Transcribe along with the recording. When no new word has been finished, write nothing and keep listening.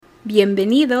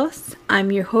Bienvenidos,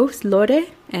 I'm your host Lore,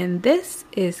 and this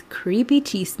is Creepy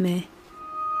Chisme.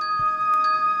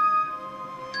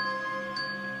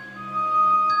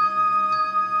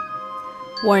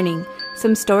 Warning,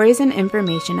 some stories and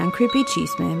information on Creepy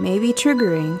Chisme may be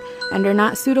triggering and are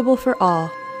not suitable for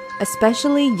all,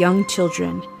 especially young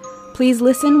children. Please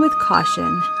listen with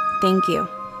caution. Thank you.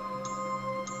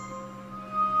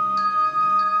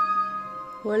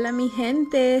 Hola mi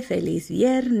gente, feliz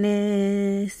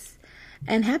viernes.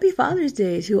 And happy Father's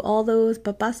Day to all those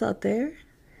papas out there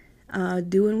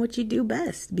doing what you do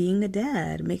best, being a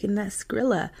dad, making that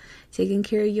Skrilla, taking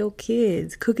care of your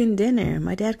kids, cooking dinner.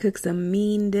 My dad cooks a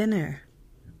mean dinner.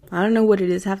 I don't know what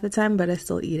it is half the time, but I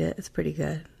still eat it. It's pretty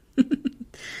good.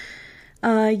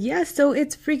 So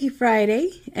it's Freaky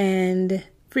Friday, and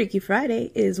Freaky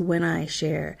Friday is when I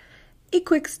share a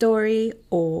quick story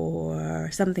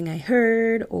or something I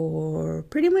heard or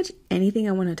pretty much anything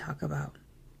I want to talk about.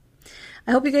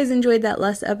 I hope you guys enjoyed that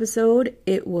last episode.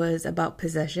 It was about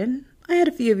possession. I had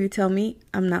a few of you tell me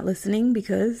I'm not listening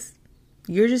because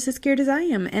you're just as scared as I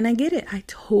am, and I get it. I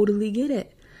totally get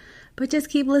it. But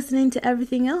just keep listening to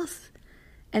everything else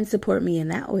and support me in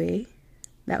that way.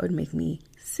 That would make me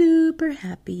super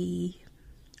happy.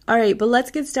 All right, but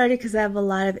let's get started because I have a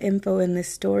lot of info in this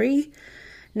story.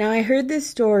 Now, I heard this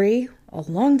story a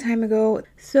long time ago.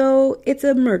 So it's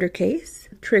a murder case.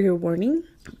 Trigger warning.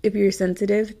 If you're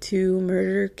sensitive to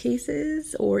murder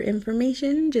cases or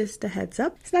information, just a heads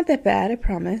up. It's not that bad, I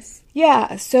promise.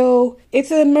 Yeah, so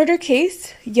it's a murder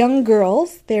case. Young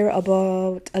girls. They're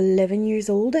about 11 years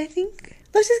old, I think.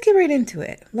 Let's just get right into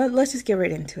it. Let's just get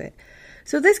right into it.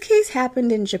 So this case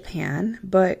happened in Japan,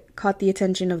 but caught the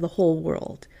attention of the whole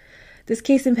world. This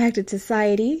case impacted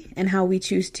society and how we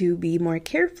choose to be more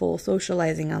careful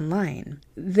socializing online.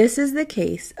 This is the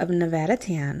case of Nevada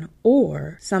Tan,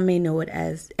 or some may know it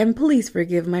as, and please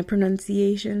forgive my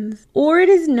pronunciations, or it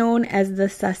is known as the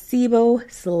Sasebo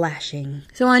slashing.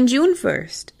 So on June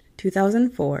 1st,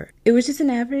 2004, it was just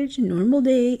an average, normal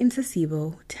day in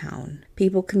Sasebo town.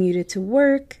 People commuted to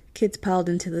work, kids piled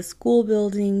into the school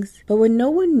buildings, but what no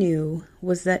one knew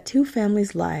was that two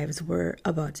families' lives were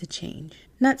about to change.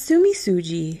 Natsumi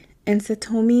Tsuji and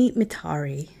Satomi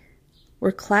Mitari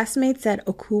were classmates at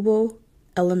Okubo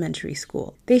Elementary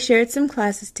School. They shared some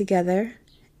classes together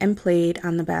and played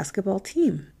on the basketball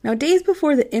team. Now, days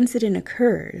before the incident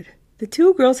occurred, the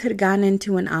two girls had gotten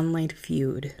into an online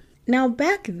feud. Now,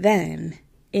 back then,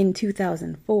 in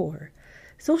 2004,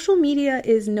 social media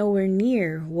is nowhere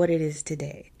near what it is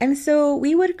today. And so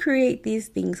we would create these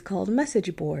things called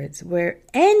message boards where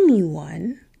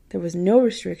anyone, there was no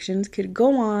restrictions, could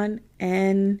go on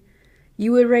and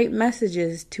you would write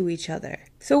messages to each other.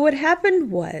 So what happened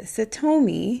was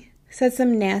Satomi said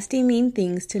some nasty, mean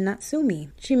things to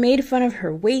Natsumi. She made fun of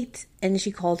her weight and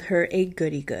she called her a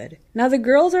goody-good. Now the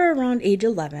girls are around age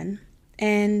 11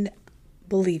 and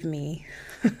believe me,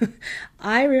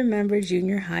 I remember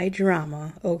junior high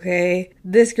drama, okay?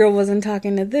 This girl wasn't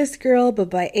talking to this girl, but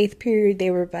by 8th period,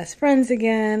 they were best friends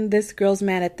again. This girl's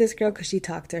mad at this girl because she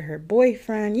talked to her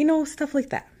boyfriend, stuff like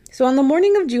that. So on the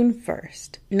morning of June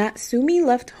 1st, Natsumi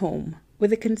left home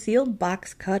with a concealed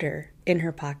box cutter in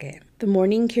her pocket. The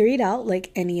morning carried out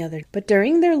like any other, but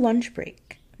during their lunch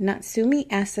break, Natsumi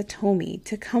asked Satomi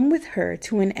to come with her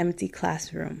to an empty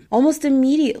classroom. Almost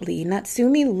immediately,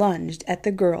 Natsumi lunged at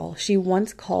the girl she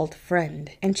once called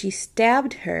friend, and she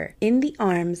stabbed her in the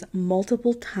arms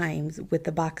multiple times with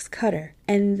the box cutter.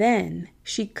 And then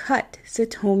she cut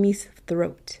Satomi's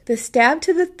throat. The stab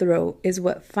to the throat is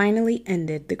what finally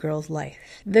ended the girl's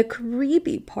life. The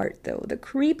creepy part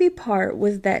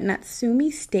was that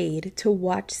Natsumi stayed to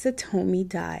watch Satomi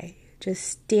die, just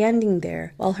standing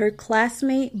there while her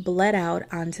classmate bled out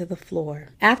onto the floor.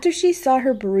 After she saw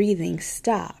her breathing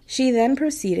stop, she then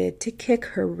proceeded to kick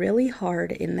her really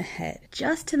hard in the head,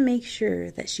 just to make sure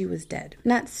that she was dead.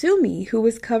 Natsumi, who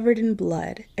was covered in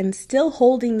blood and still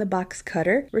holding the box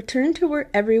cutter, returned to where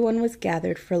everyone was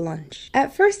gathered for lunch.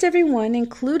 At first, everyone,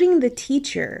 including the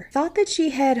teacher, thought that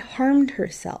she had harmed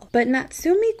herself, but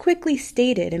Natsumi quickly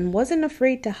stated and wasn't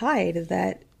afraid to hide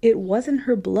that it wasn't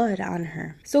her blood on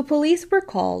her. So police were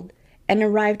called and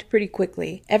arrived pretty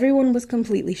quickly. Everyone was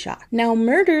completely shocked. Now,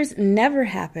 murders never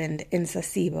happened in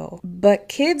Sasebo, but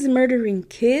kids murdering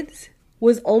kids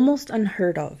was almost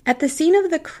unheard of. At the scene of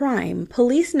the crime,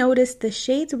 police noticed the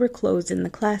shades were closed in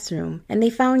the classroom, and they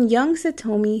found young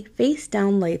Satomi face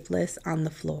down lifeless on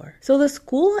the floor. So the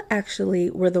school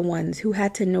actually were the ones who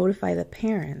had to notify the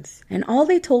parents, and all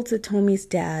they told Satomi's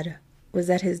dad was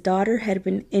that his daughter had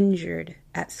been injured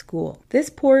at school. This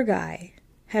poor guy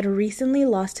had recently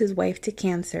lost his wife to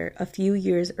cancer a few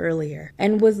years earlier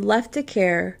and was left to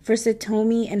care for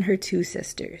Satomi and her two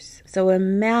sisters. So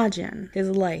imagine his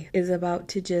life is about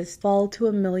to just fall to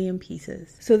a million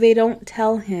pieces. So they don't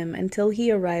tell him until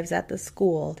he arrives at the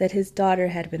school that his daughter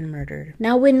had been murdered.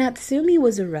 Now, when Natsumi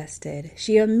was arrested,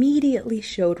 she immediately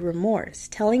showed remorse,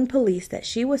 telling police that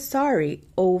she was sorry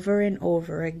over and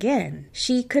over again.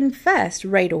 She confessed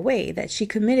right away that she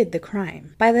committed the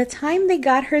crime. By the time they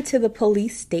got her to the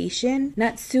police station,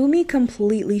 Natsumi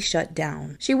completely shut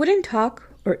down. She wouldn't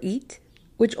talk or eat,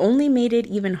 which only made it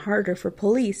even harder for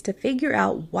police to figure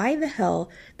out why the hell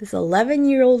this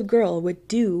 11-year-old girl would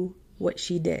do what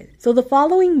she did. So the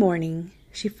following morning,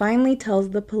 she finally tells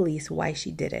the police why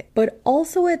she did it. But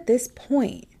also at this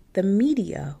point, the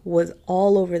media was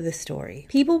all over the story.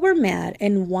 People were mad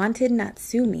and wanted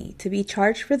Natsumi to be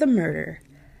charged for the murder.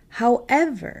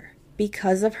 However,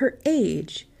 because of her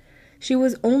age, she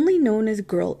was only known as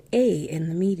Girl A in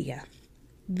the media.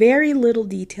 Very little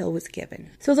detail was given.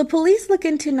 So the police look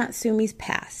into Natsumi's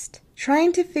past,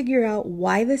 trying to figure out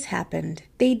why this happened.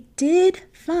 They did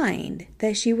find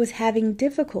that she was having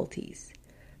difficulties.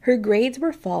 Her grades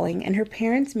were falling and her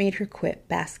parents made her quit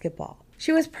basketball.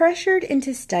 She was pressured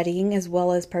into studying as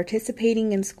well as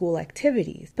participating in school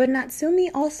activities, but Natsumi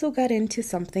also got into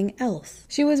something else.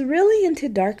 She was really into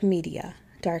dark media,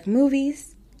 dark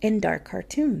movies, and dark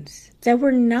cartoons that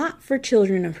were not for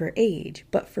children of her age,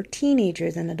 but for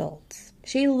teenagers and adults.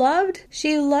 She loved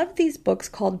these books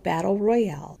called Battle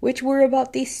Royale, which were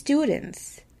about these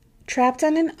students trapped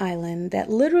on an island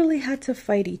that literally had to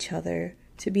fight each other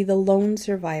to be the lone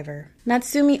survivor.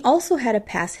 Natsumi also had a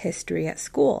past history at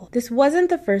school. This wasn't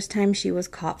the first time she was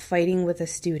caught fighting with a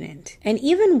student. And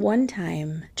even one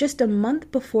time, just a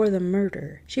month before the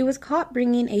murder, she was caught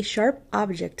bringing a sharp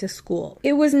object to school.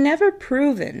 It was never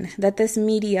proven that this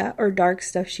media or dark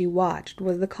stuff she watched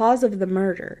was the cause of the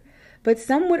murder, but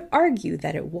some would argue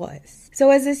that it was.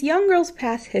 So as this young girl's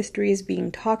past history is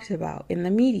being talked about in the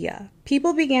media,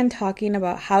 people began talking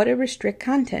about how to restrict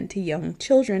content to young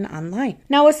children online.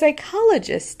 Now, a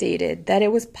psychologist stated that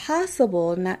it was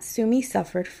possible Natsumi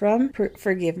suffered from,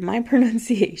 forgive my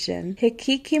pronunciation,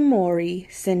 hikikomori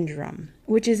syndrome,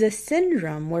 which is a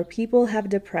syndrome where people have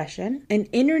depression, an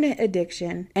internet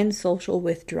addiction, and social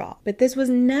withdrawal. But this was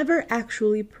never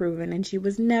actually proven and she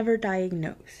was never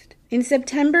diagnosed. In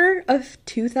September of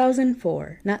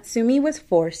 2004, Natsumi was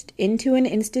forced into an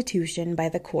institution by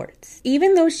the courts.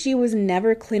 Even though she was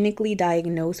never clinically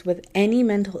diagnosed with any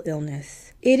mental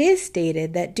illness, it is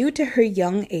stated that due to her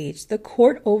young age, the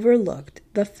court overlooked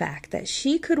the fact that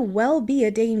she could well be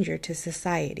a danger to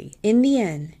society. In the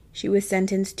end, she was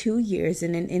sentenced 2 years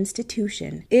in an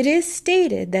institution. It is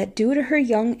stated that due to her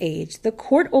young age, the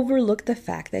court overlooked the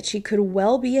fact that she could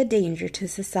well be a danger to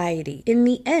society. In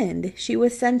the end, she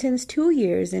was sentenced 2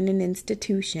 years in an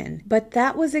institution, but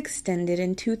that was extended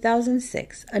in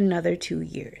 2006, another 2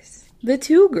 years. The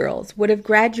two girls would have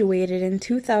graduated in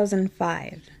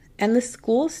 2005. And the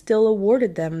school still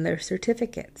awarded them their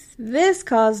certificates. This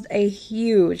caused a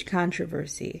huge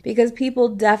controversy because people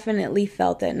definitely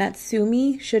felt that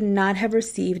Natsumi should not have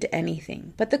received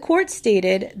anything. But the court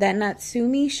stated that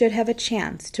Natsumi should have a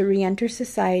chance to re-enter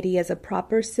society as a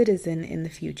proper citizen in the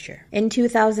future. In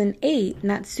 2008,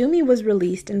 Natsumi was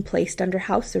released and placed under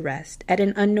house arrest at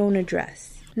an unknown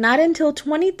address. Not until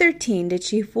 2013 did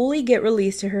she fully get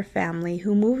released to her family,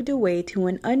 who moved away to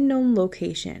an unknown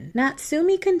location.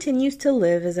 Natsumi continues to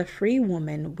live as a free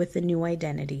woman with a new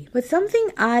identity. But something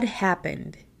odd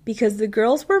happened. Because the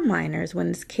girls were minors when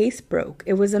this case broke,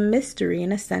 it was a mystery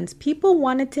in a sense. People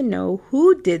wanted to know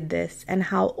who did this and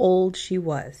how old she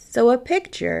was. So a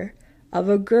picture of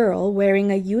a girl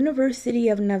wearing a University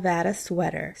of Nevada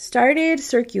sweater started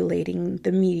circulating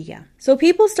the media. So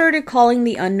people started calling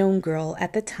the unknown girl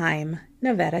at the time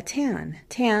Nevada Tan.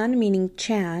 Tan meaning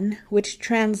Chan, which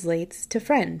translates to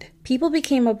friend. People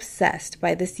became obsessed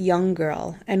by this young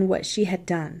girl and what she had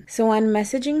done. So on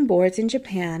messaging boards in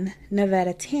Japan,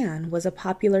 Nevada Tan was a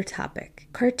popular topic.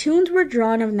 Cartoons were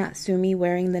drawn of Natsumi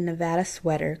wearing the Nevada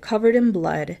sweater covered in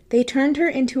blood. They turned her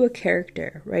into a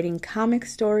character, writing comic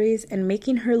stories and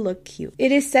making her look cute.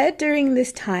 It is said during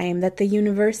this time that the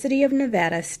University of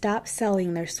Nevada stopped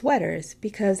selling their sweaters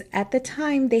because at the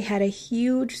time they had a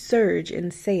huge surge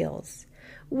in sales.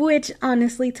 Which,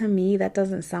 honestly, to me, that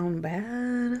doesn't sound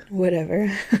bad.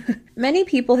 Whatever. Many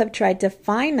people have tried to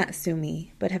find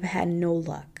Natsumi, but have had no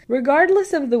luck.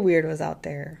 Regardless of the weirdos out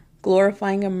there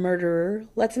glorifying a murderer,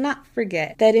 let's not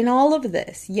forget that in all of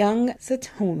this, young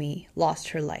Satomi lost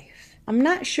her life. I'm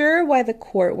not sure why the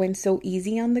court went so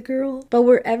easy on the girl, but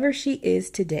wherever she is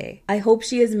today, I hope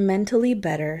she is mentally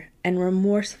better and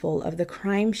remorseful of the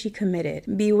crime she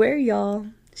committed. Beware, y'all.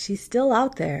 She's still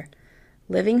out there,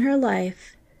 living her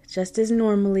life just as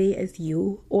normally as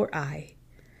you or I.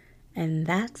 And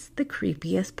that's the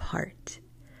creepiest part.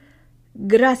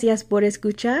 Gracias por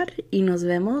escuchar y nos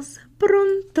vemos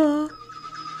pronto.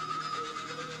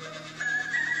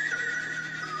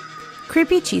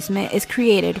 Creepy Chisme is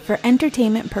created for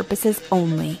entertainment purposes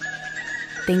only.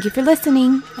 Thank you for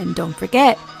listening, and don't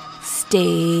forget,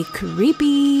 stay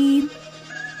creepy.